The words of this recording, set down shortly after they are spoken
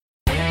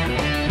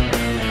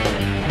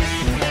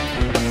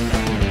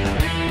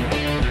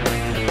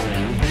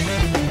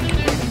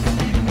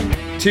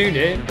Tune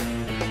in,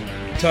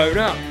 tone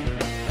up.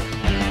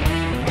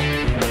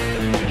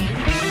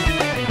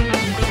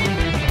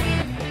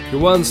 Your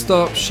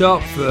one-stop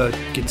shop for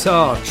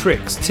guitar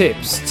tricks,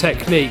 tips,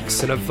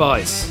 techniques and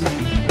advice.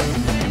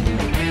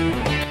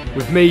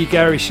 With me,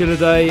 Gary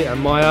Shilliday, and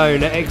my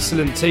own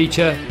excellent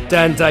teacher,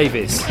 Dan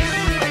Davis.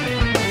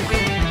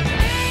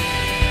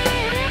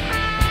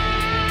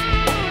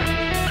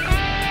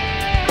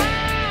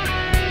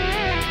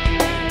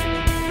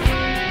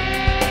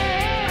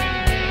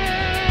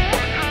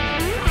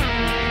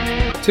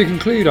 To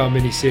conclude our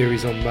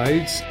mini-series on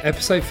modes,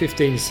 episode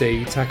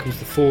 15C tackles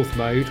the fourth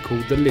mode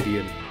called the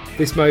Lydian.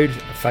 This mode,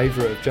 a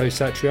favourite of Joe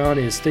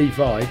Satriani and Steve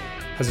Vai,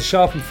 has a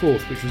sharpened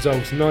fourth which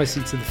resolves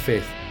nicely to the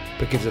fifth,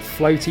 but gives a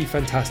floaty,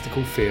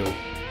 fantastical feel.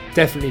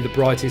 Definitely the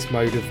brightest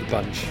mode of the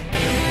bunch.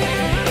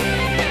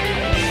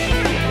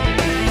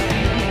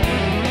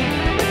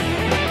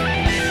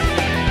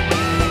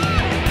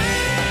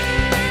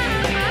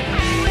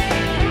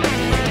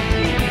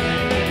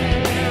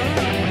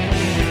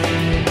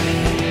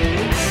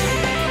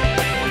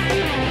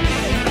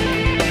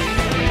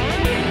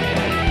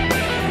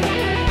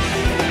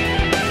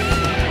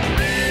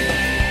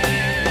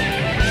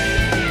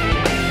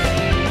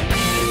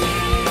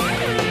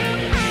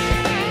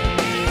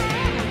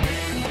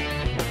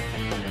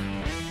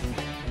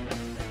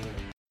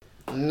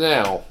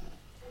 Now,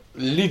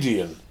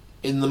 Lydian.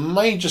 In the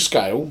major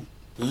scale,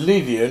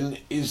 Lydian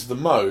is the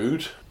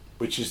mode,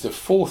 which is the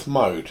fourth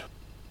mode.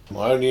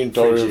 Ionian,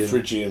 Dorian,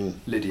 Phrygian,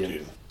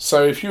 Lydian.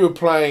 So if you were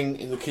playing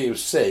in the key of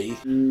C,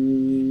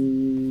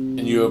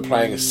 and you were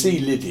playing a C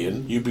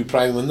Lydian, you'd be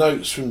playing the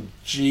notes from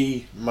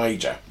G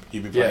major.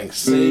 You'd be playing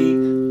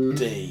C,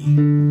 D,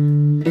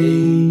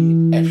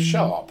 E, F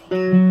sharp,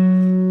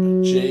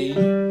 G,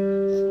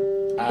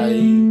 A,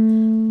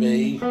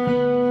 B,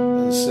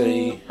 and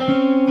C.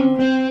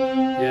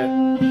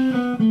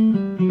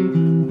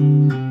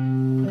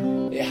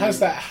 Has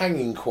that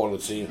hanging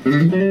quality.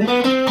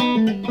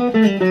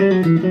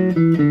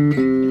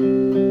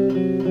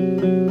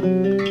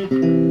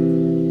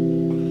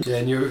 Yeah,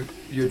 and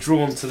you're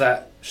drawn to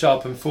that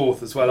sharpened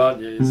fourth as well,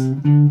 aren't you?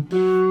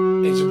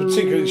 It's a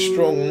particularly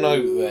strong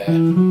note there.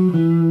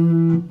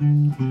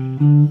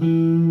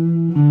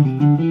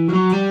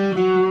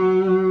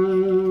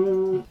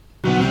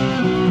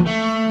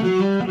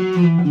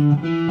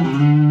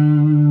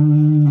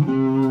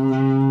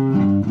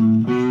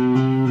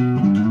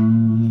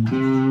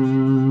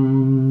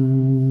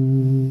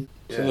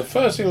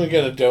 First thing we're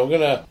going to do, I'm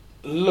going to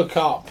look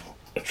up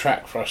a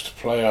track for us to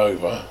play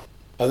over,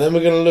 and then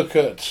we're going to look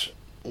at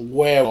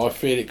where I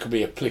feel it could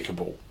be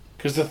applicable.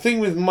 Because the thing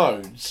with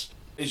modes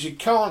is you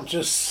can't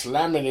just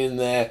slam it in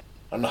there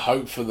and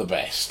hope for the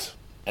best.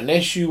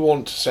 Unless you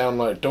want to sound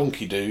like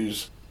Donkey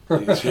Doos,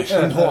 it's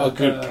not a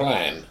good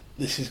plan.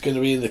 This is going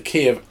to be in the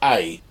key of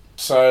A.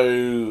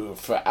 So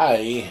for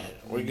A,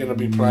 we're going to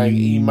be playing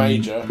E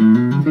major.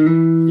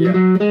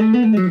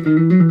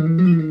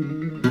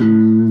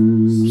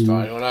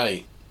 Starting on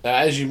A. Now,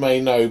 as you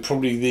may know,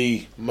 probably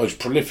the most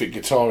prolific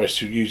guitarist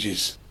who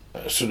uses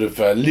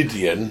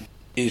Lydian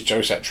is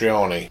Joe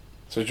Satriani.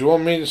 So do you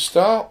want me to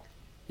start?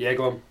 Yeah,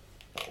 go on.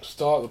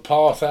 Start the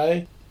part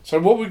A. So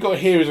what we've got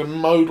here is a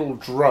modal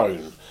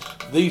drone.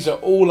 These are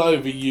all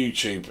over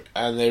YouTube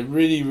and they're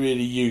really,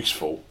 really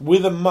useful.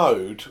 With a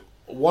mode,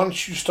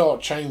 once you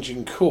start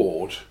changing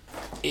chord,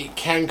 it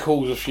can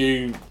cause a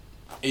few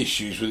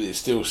issues with it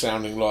still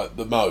sounding like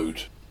the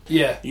mode.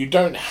 Yeah. You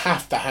don't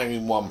have to hang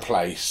in one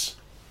place,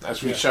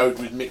 as we showed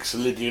with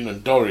Lydian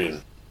and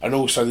Dorian, and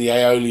also the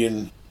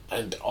Aeolian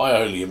and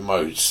Iolian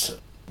modes,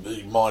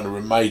 the minor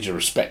and major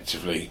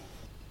respectively.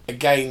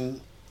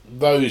 Again,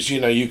 those,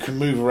 you can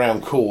move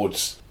around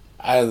chords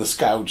and the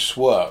scale just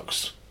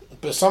works.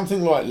 But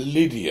something like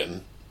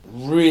Lydian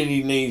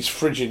really needs,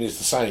 Phrygian is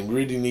the same,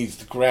 really needs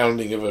the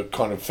grounding of a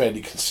kind of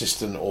fairly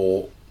consistent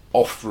or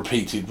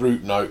oft-repeated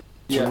root note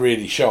to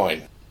really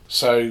shine.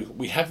 So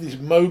we have this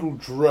modal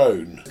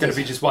drone. It's going to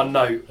be just one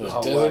note. It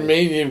doesn't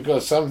mean you've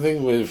got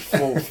something with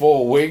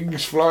four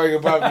wings flying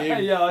above you.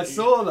 Yeah, I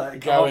saw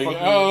that. Going,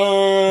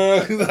 oh,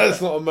 that's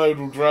not a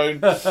modal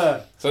drone.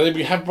 So then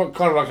we have kind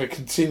of like a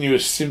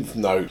continuous synth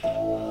note.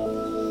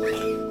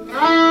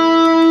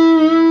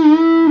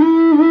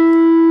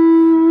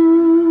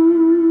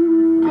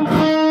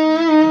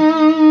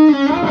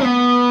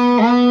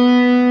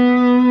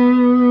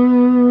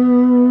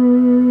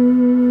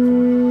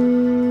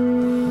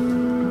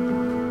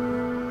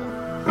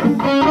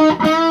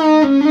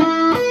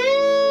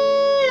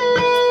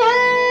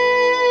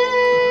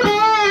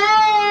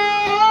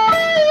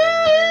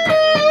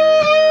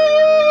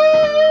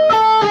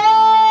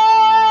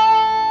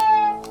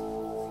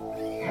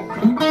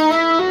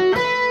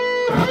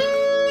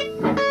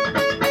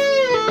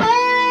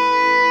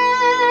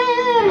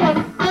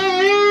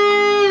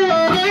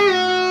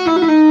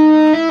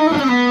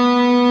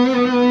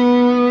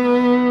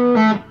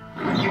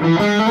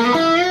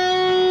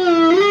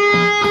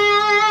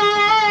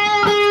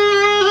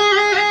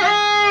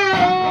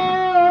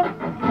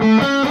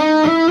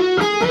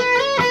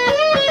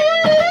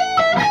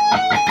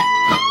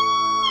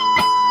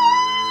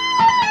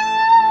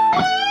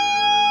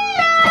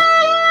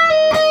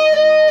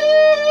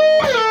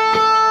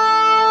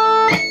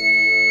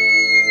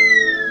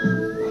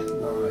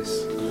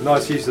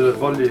 Nice use of the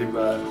volume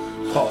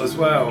pot as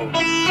well.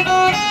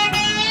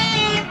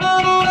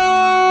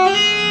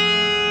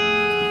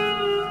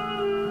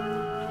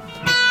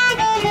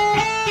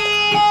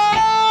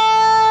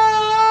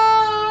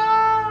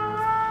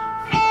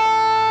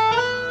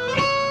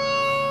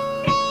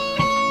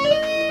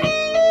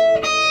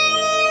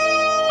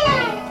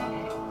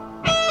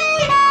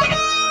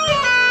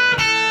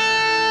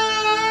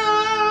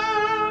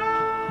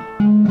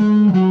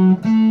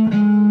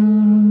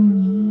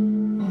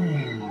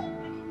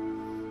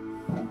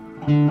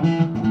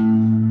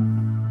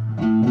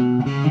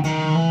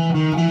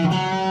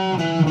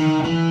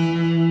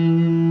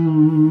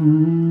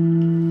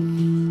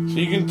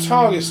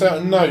 Target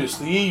certain notes.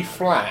 The E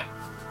flat,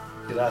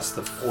 yeah, that's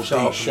the or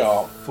sharp D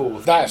sharp.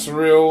 Fourth. That's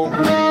real,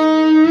 and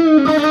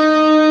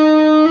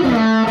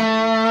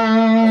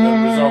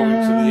then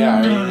resolving to the A.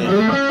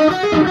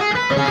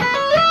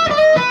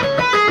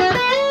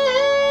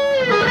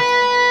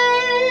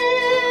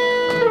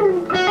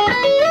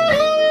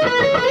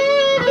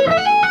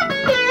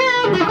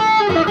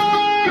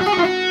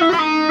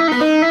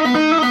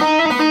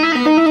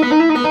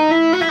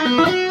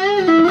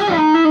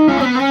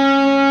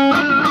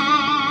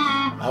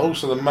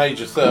 Also the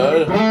major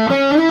third. The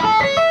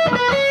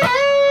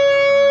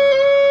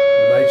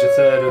major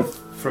third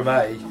from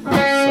A. So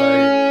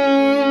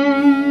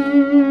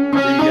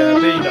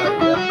the B note, yeah.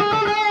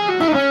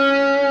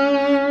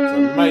 So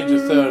major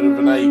third of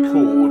an A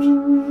chord.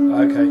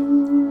 Okay.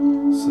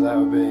 So that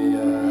would be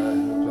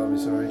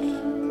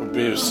Would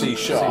be a C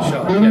sharp. C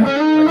sharp, yeah.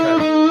 Okay.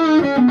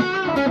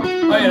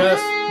 Oh yeah,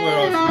 that's where I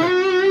was.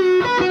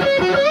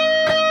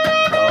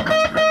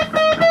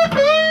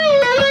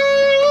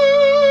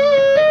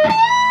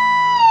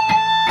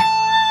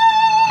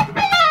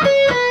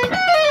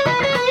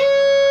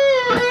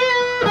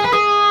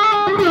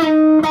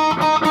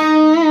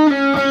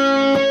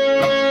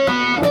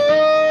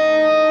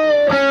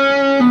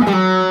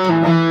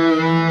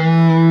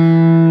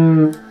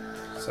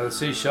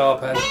 C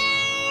sharp and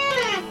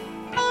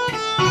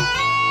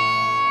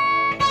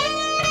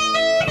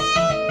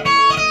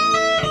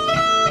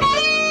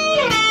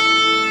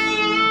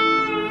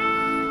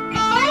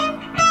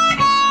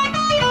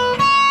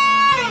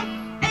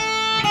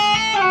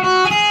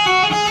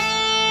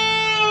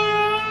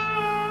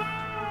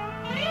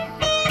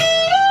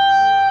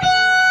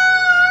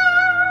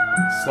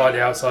slightly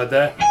outside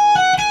there.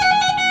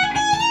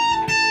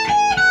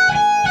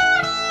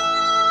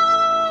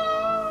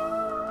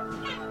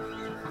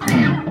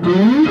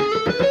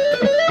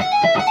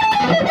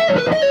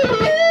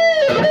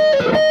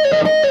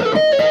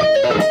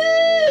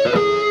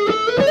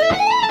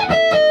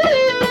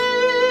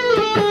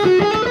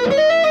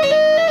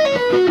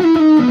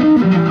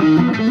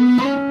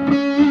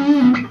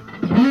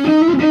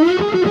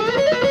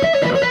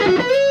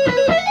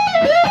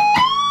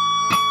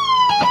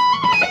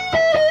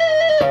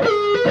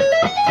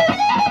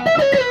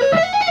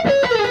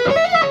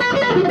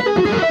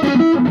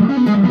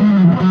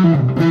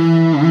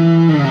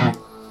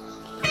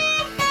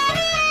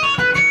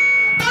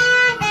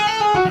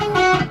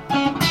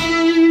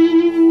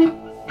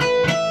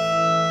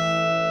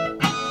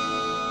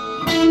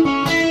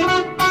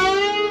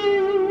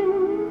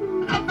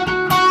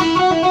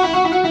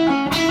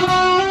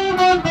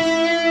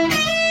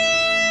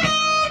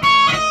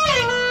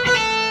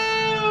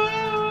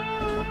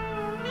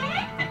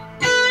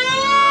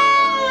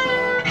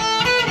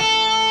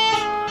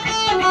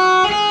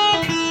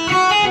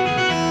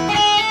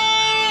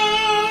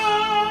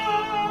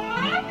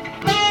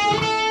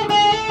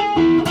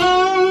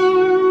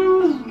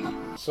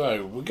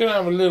 So we're going to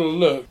have a little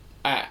look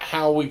at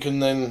how we can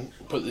then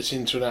put this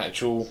into an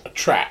actual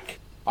track.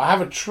 I have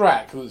a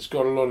track that's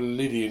got a lot of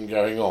Lydian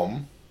going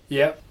on.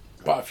 Yep.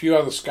 But a few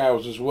other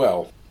scales as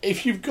well.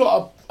 If you've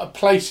got a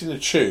place in a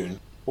tune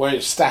where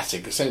it's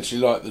static,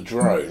 essentially like the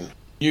drone,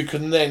 you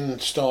can then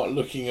start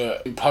looking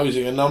at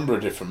imposing a number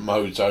of different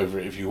modes over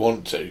it if you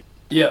want to.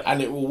 Yeah.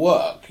 And it will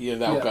work. You know,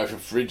 that'll go for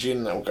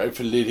Phrygian, that'll go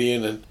for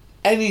Lydian, and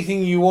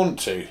anything you want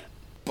to.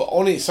 But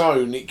on its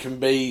own, it can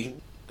be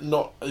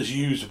not as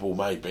usable,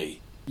 maybe.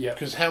 Yeah.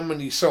 Because how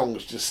many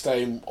songs just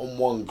stay on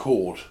one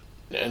chord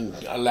and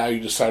allow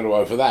you to solo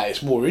over that?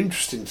 It's more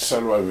interesting to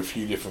solo over a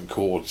few different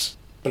chords.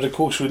 But of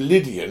course, with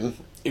Lydian,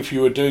 if you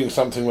were doing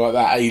something like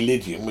that, A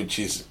Lydian, which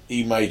is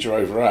E major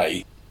over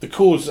A, the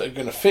chords that are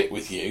going to fit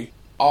with you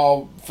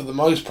are, for the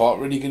most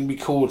part, really going to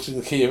be chords in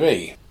the key of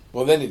E.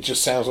 Well, then it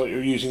just sounds like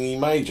you're using E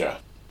major.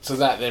 So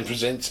that then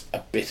presents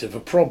a bit of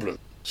a problem.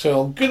 So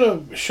I'm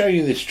going to show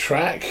you this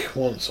track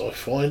once I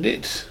find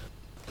it.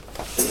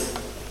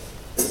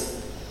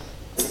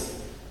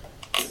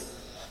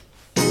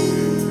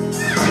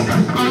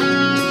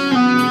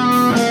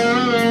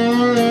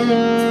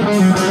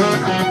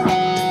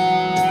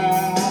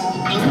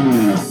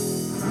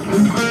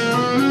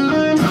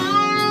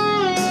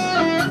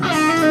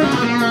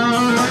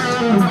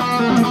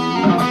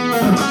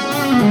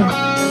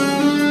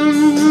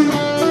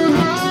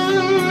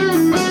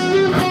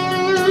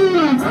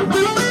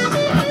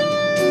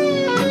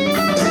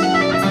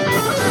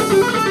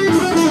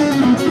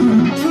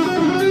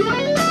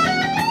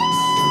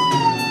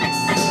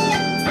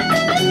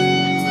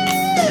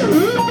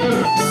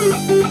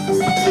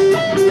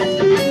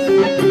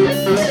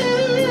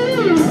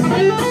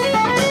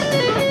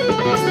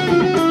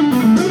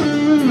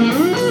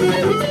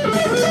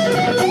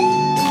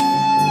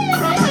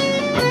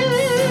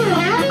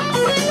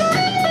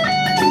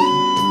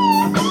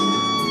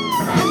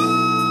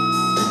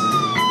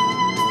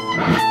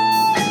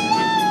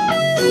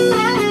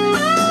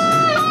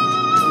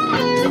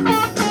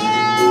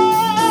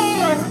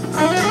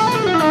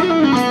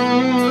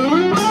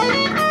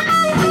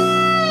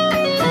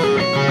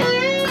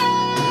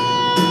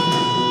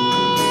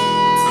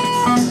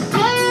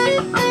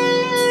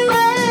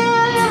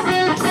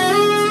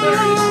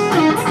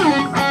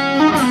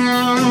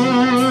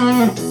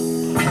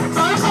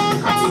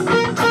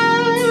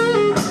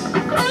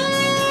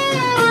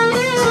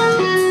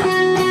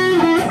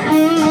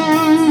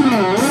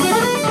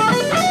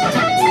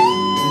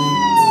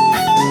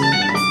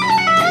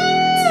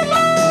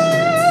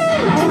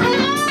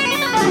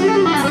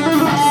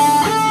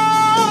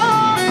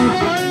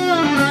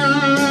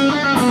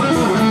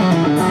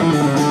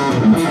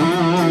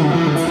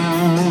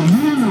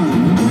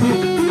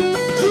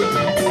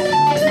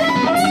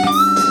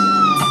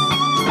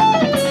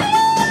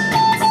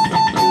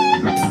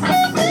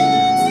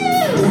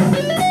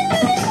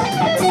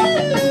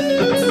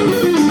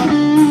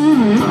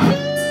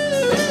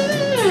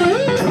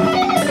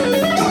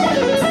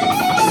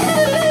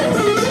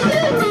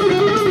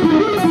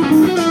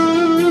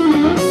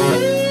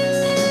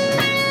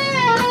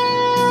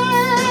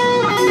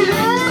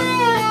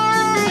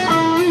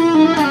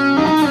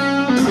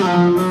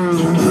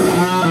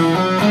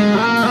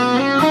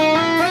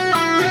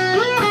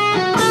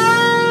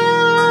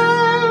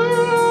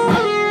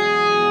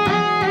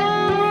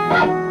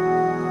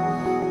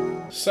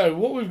 So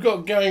what we've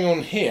got going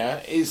on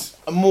here is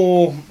a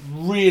more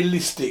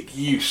realistic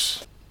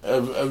use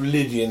of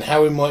Lydian,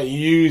 how we might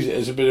use it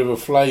as a bit of a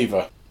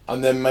flavour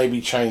and then maybe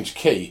change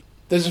key.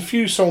 There's a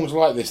few songs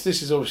like this.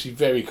 This is obviously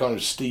very kind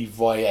of Steve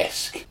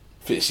Vai-esque,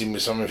 fits in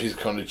with some of his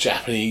kind of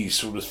Japanese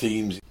sort of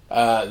themes.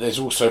 There's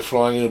also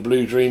Flying in a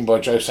Blue Dream by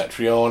Joe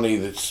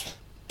Satriani that's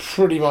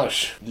pretty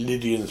much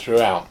Lydian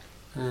throughout.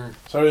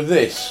 So with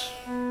this,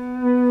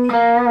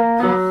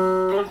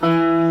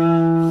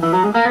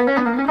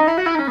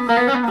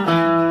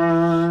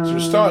 so we're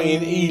starting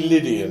in E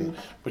Lydian,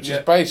 which is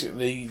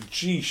basically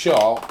G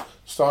sharp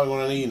starting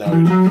on an E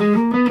node.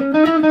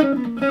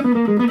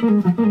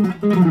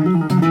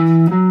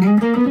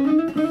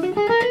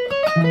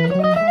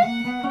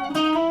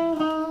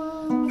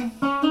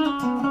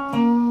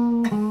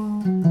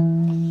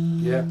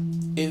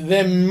 It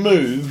then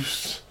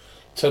moves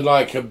to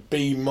like a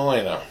B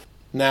minor.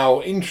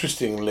 Now,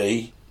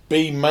 interestingly,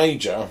 B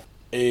major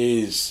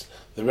is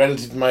the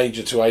relative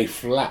major to A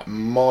flat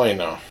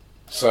minor.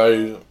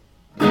 So,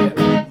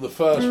 the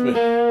first bit.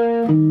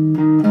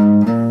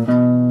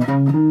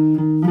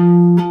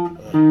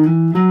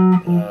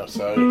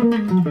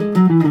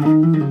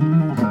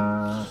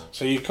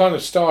 So you're kind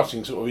of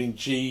starting sort of in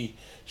G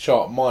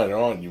sharp minor,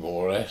 aren't you,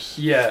 more or less?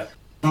 Yeah.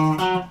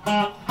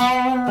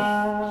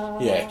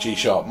 Yeah, G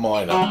sharp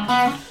minor.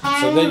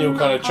 So then you're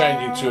kind of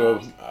changing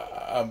to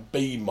a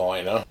B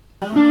minor.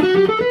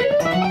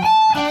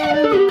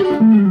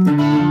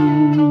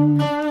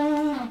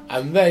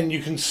 And then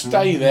you can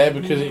stay there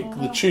because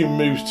the tune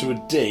moves to a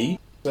D.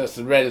 That's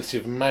the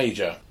relative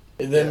major.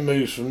 It then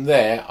moves from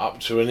there up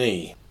to an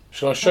E.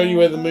 Shall I show you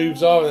where the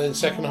moves are, and then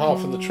second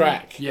half of the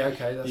track? Yeah,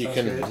 okay, that you sounds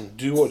can good.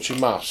 do what you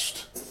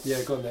must.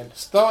 Yeah, go on then.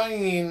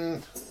 Starting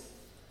in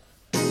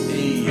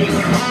E.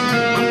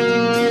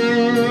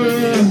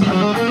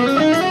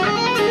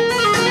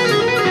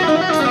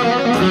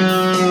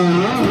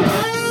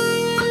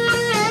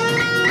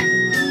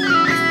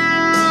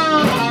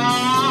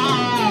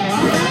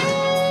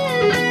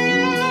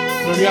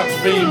 Moving up to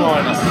B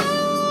minor.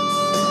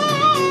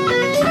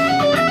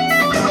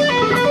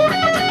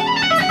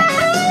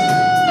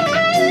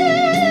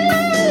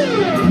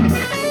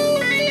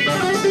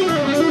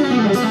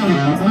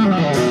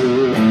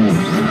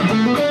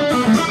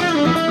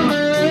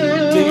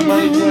 D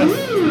major.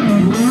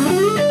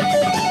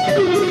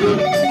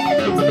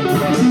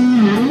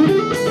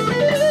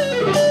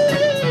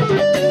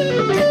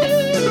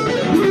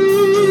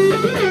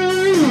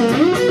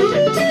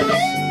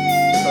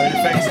 So in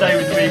effect, stay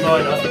with the B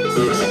minor.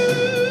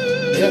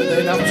 Yep,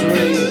 then up to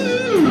E.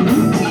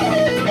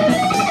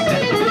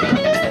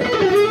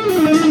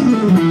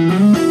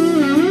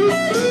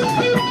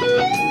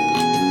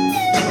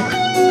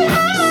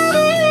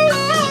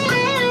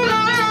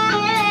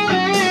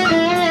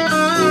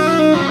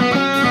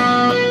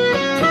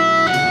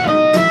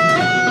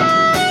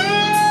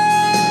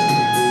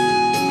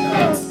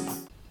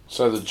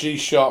 So the G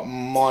sharp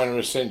minor,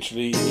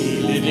 essentially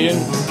E Lydian.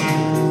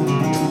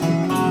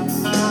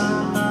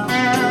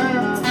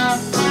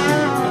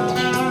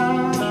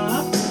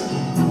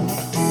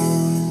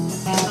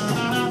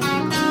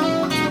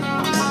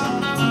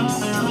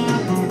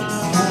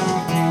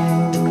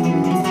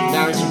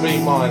 Now it's a B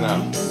minor.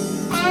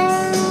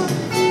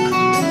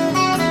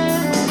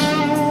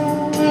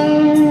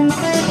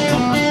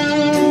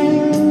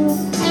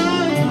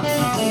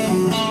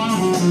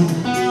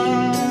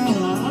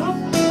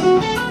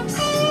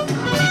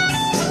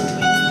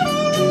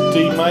 D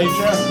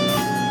major.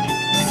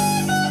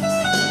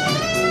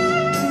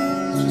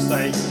 Just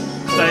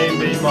stay in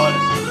B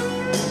minor.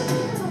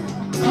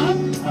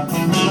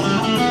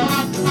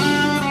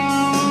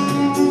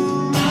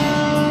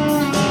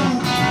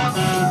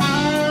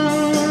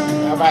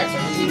 Now back to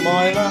E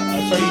minor,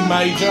 so E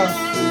major.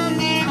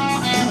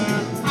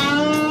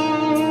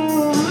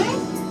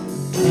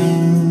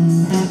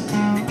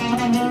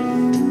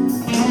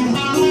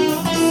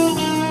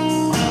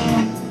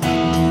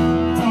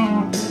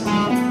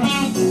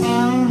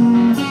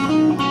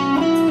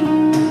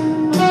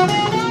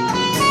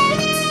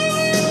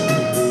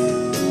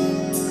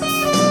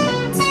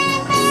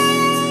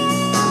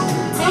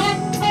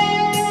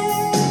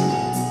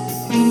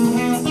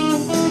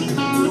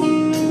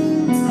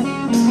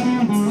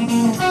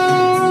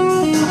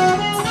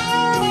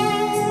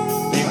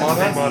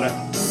 Minor.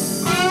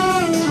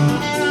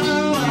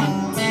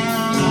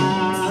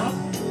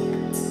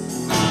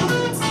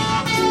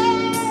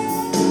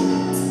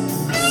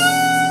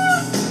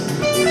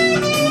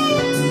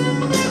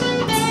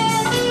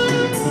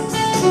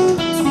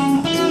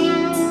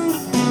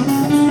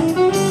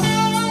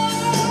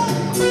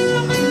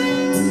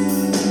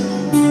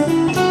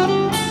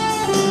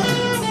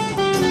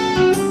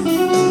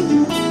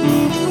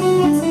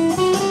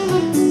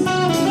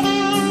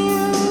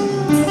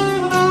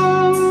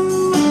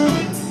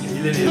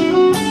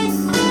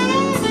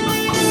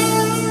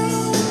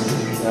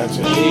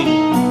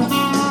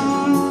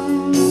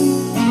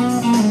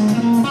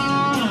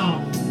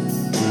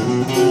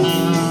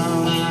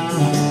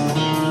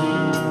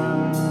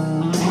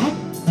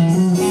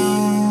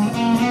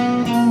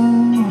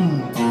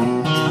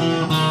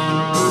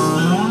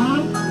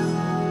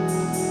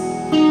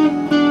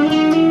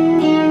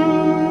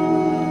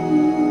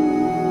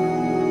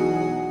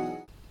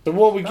 So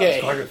what we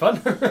get... Quite good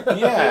fun.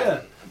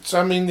 Yeah.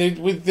 So, I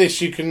mean, with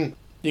this, you can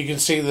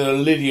see that a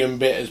Lydian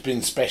bit has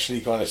been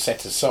specially kind of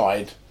set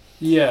aside.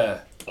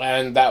 Yeah.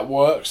 And that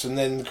works, and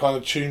then the kind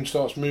of tune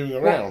starts moving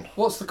around.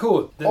 What's the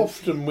chord?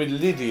 Often with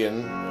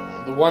Lydian,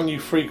 the one you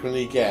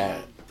frequently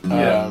get... It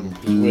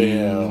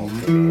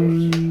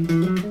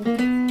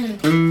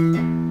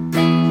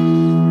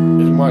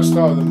might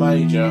start with a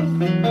major,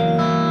 and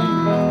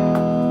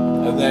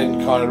then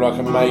kind of like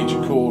a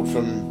major chord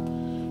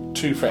from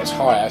 2 frets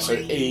higher, so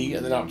E,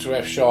 and then up to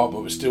F sharp,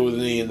 but we're still with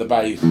an E in the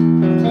bass. So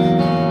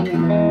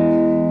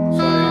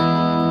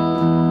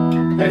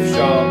F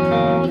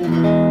sharp.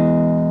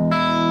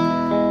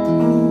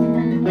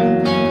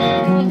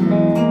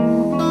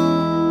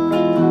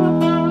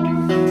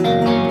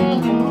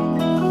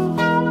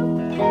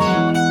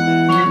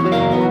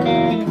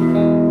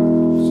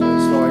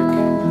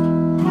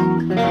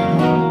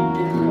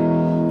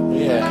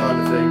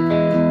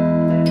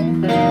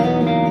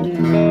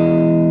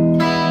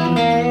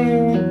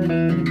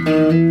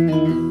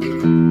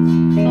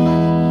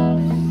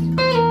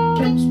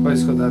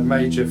 It's got that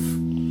major,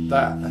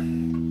 that.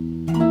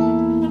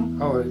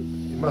 Oh, it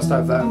must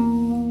have that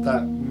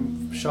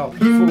sharp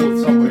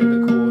 4th somewhere in the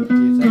chord. Do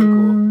you take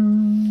chord?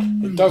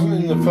 It doesn't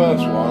in the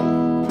first one.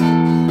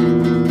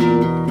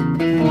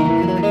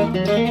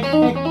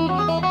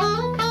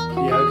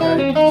 Yeah,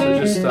 okay. So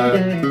just. I've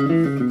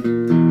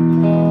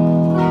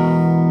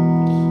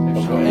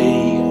got E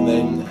and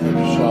then F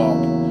sharp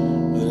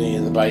with an E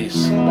in the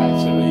bass,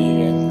 back to E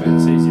again.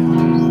 That's easier.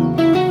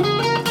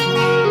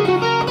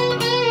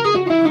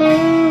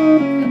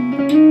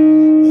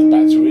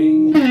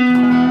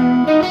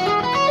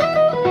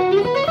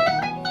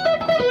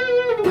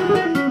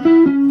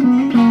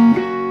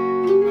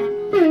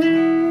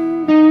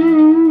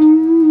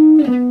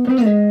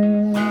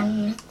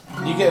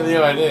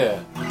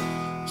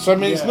 So I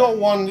mean, it's not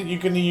one that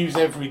you're going to use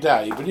every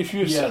day, but if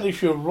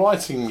you're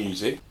writing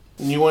music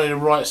and you wanted to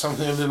write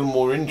something a little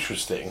more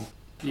interesting,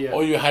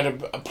 or you had a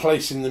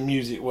place in the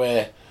music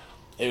where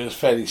it was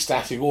fairly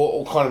static,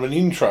 or kind of an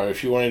intro,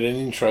 if you wanted an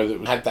intro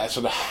that had that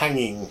sort of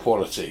hanging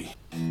quality.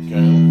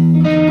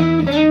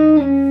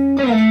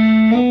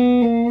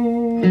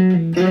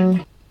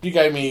 You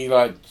gave me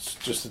like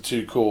just the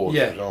 2 chords,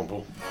 for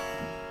example.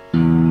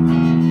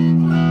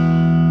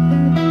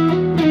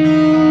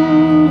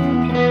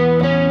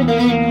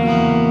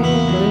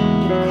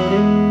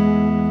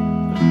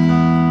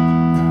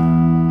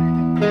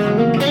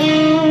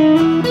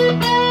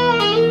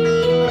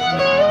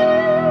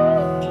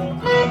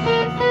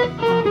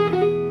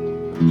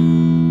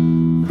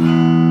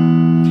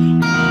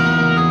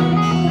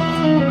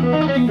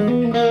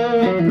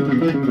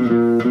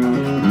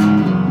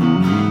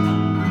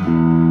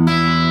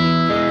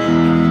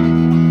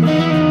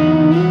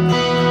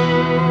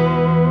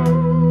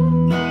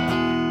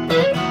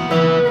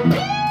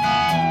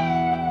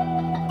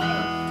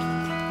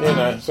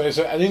 So it's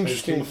an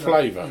interesting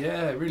flavour.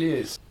 Yeah, it really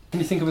is. Can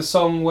you think of a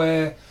song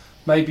where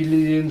maybe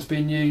Lydian's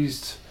been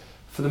used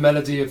for the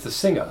melody of the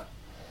singer?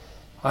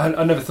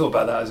 I never thought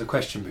about that as a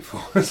question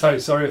before, so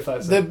sorry if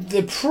that's...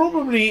 There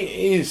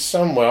probably is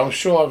somewhere. I'm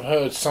sure I've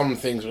heard some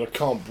things, but I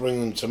can't bring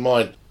them to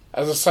mind.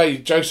 As I say,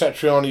 Joe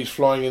Satriani's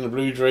Flying in the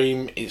Blue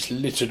Dream, it's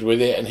littered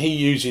with it, and he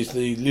uses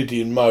the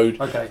Lydian mode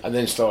and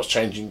then starts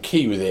changing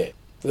key with it.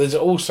 There's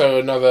also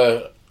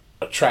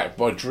a track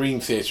by Dream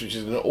Theatre, which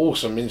is an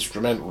awesome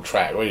instrumental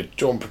track where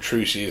John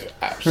Petrucci is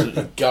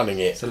absolutely gunning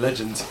it. It's a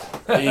legend.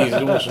 He's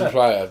an awesome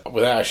player,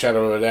 without a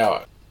shadow of a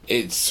doubt.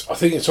 I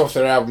think it's off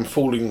their album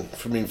Falling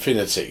from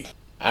Infinity,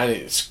 and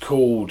it's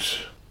called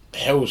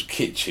Hell's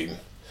Kitchen.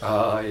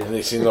 And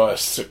it's in like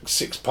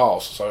 6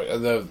 parts or so.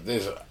 And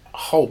there's a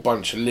whole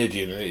bunch of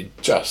Lydian, and it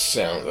just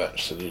sounds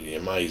absolutely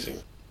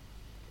amazing.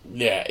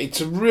 Yeah, it's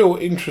a real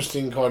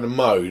interesting kind of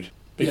mode.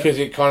 Because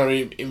it kind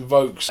of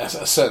invokes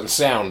a certain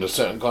sound, a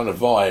certain kind of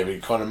vibe.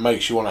 It kind of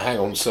makes you want to hang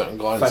on certain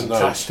kinds of notes.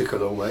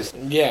 Fantastical, almost.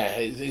 Yeah,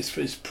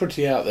 it's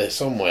pretty out there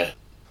somewhere.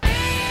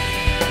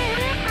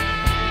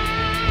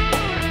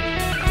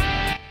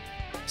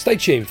 Stay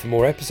tuned for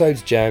more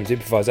episodes, jams,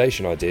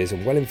 improvisation ideas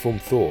and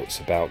well-informed thoughts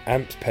about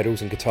amps,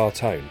 pedals and guitar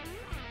tone.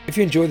 If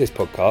you enjoy this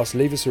podcast,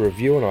 leave us a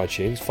review on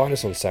iTunes, find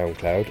us on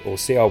SoundCloud or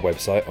see our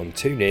website on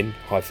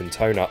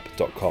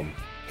tunein-toneup.com.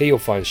 Here you'll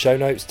find show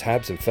notes,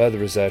 tabs and further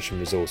research and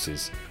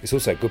resources. It's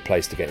also a good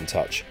place to get in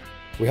touch.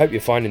 We hope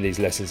you're finding these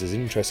lessons as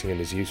interesting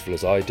and as useful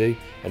as I do,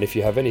 and if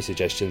you have any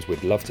suggestions,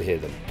 we'd love to hear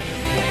them.